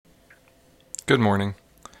Good morning.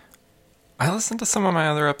 I listened to some of my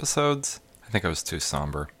other episodes. I think I was too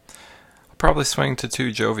somber. I'll probably swing to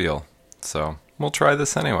too jovial, so we'll try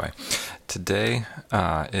this anyway. Today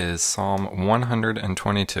is Psalm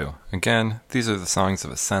 122. Again, these are the songs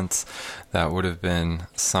of ascents that would have been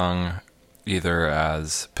sung either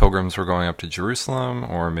as pilgrims were going up to Jerusalem,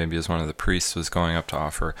 or maybe as one of the priests was going up to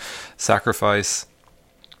offer sacrifice.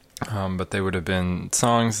 But they would have been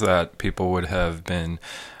songs that people would have been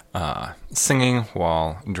singing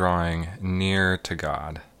while drawing near to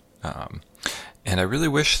God. And I really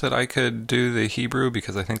wish that I could do the Hebrew,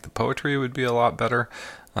 because I think the poetry would be a lot better.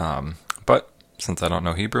 But since I don't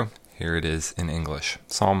know Hebrew, here it is in English.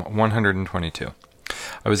 Psalm 122.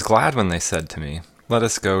 I was glad when they said to me, "Let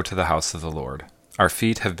us go to the house of the Lord. Our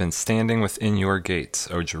feet have been standing within your gates,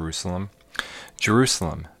 O Jerusalem.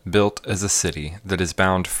 Jerusalem, built as a city that is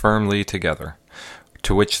bound firmly together,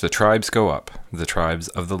 to which the tribes go up, the tribes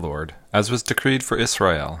of the Lord, as was decreed for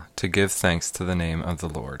Israel, to give thanks to the name of the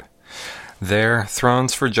Lord. There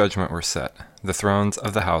thrones for judgment were set, the thrones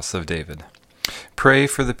of the house of David. Pray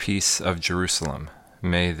for the peace of Jerusalem.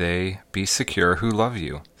 May they be secure who love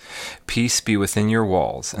you. Peace be within your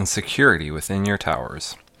walls, and security within your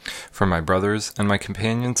towers. For my brothers and my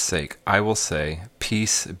companions' sake, I will say,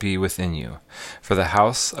 peace be within you. For the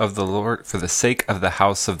house of the Lord, for the sake of the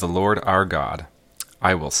house of the Lord our God,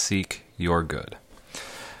 I will seek your good."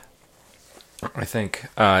 I think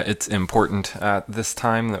it's important at this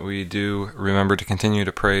time that we do remember to continue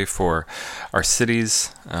to pray for our cities,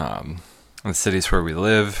 the cities where we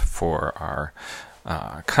live, for our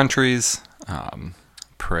countries,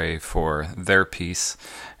 pray for their peace,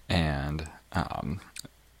 and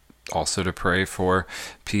also to pray for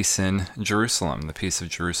peace in Jerusalem, the peace of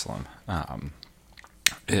Jerusalem.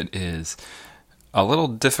 It is a little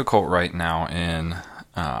difficult right now in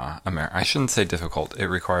America. I shouldn't say difficult. It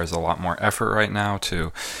requires a lot more effort right now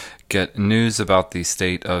to get news about the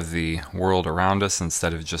state of the world around us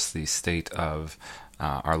instead of just the state of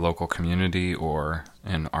our local community, or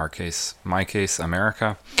in our case, my case,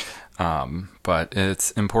 America. But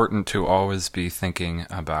it's important to always be thinking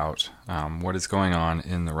about what is going on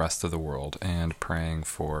in the rest of the world, and praying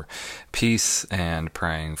for peace, and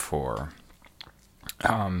praying for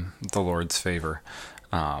the Lord's favor.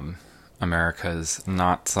 America is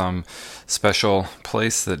not some special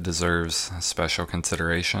place that deserves special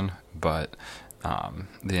consideration, but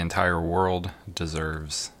the entire world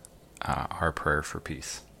deserves our prayer for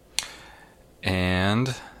peace.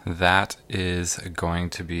 And that is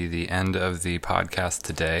going to be the end of the podcast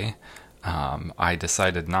today. I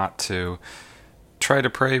decided not to try to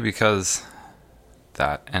pray because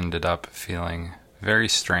that ended up feeling very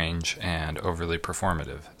strange and overly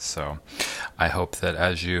performative. So I hope that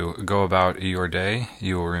as you go about your day,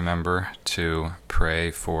 you will remember to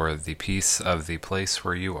pray for the peace of the place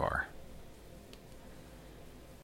where you are.